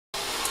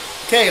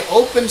Okay,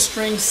 open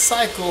string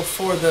cycle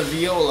for the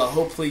viola.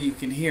 Hopefully you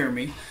can hear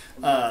me.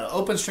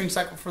 Open string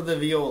cycle for the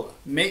viola.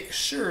 Make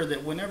sure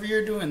that whenever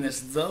you're doing this,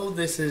 though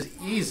this is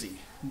easy,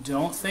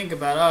 don't think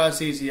about, oh, it's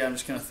easy, I'm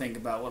just going to think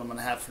about what I'm going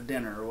to have for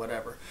dinner or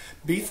whatever.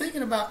 Be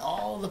thinking about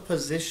all the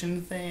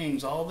position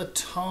things, all the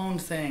tone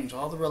things,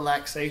 all the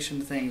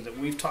relaxation things that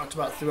we've talked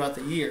about throughout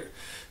the year.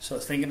 So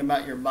thinking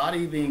about your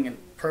body being in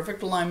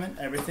perfect alignment,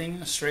 everything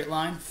in a straight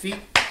line, feet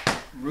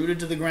rooted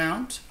to the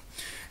ground.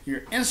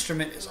 Your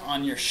instrument is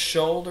on your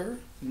shoulder,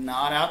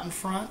 not out in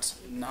front,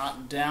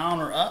 not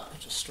down or up,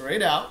 just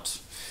straight out.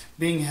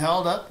 Being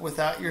held up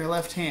without your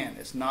left hand.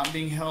 It's not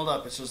being held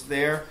up, it's just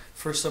there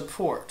for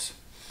support.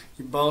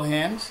 Your bow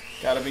hands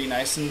got to be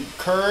nice and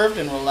curved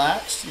and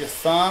relaxed. Your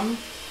thumb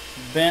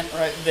bent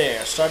right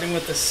there. Starting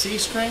with the C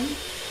string.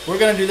 We're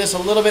going to do this a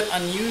little bit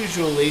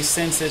unusually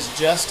since it's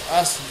just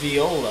us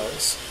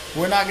violas.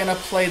 We're not going to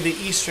play the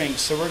E string,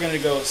 so we're going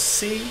to go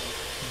C,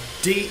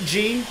 D,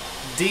 G,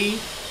 D,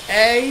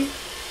 A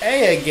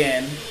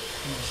again,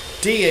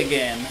 D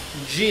again,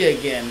 G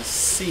again,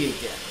 C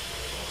again.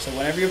 So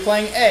whenever you're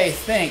playing A,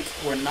 think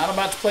we're not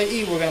about to play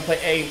E, we're going to play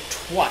A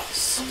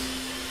twice.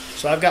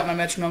 So I've got my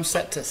metronome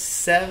set to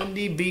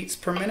 70 beats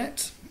per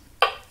minute.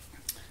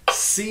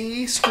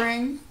 C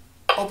string,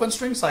 open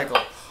string cycle.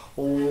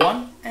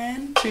 1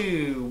 and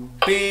 2,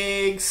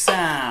 big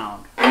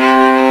sound.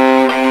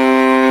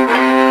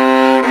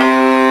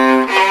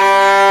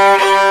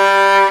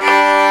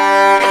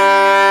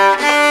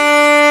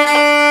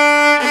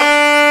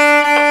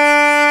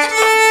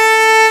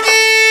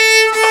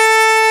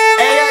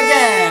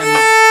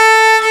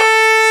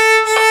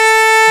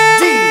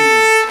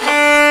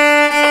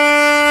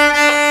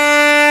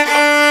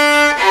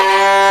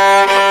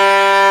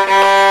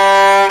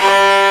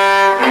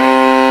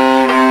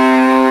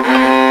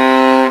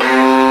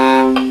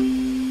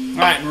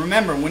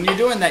 Remember, when you're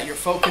doing that, your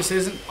focus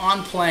isn't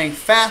on playing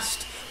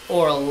fast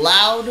or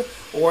loud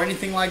or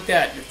anything like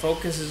that. Your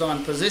focus is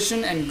on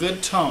position and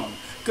good tone.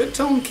 Good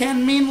tone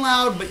can mean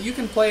loud, but you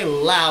can play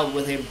loud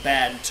with a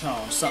bad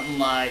tone. Something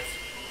like,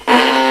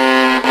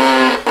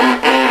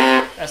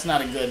 that's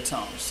not a good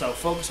tone. So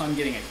focus on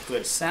getting a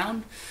good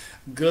sound,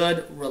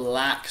 good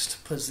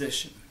relaxed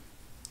position.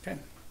 Okay.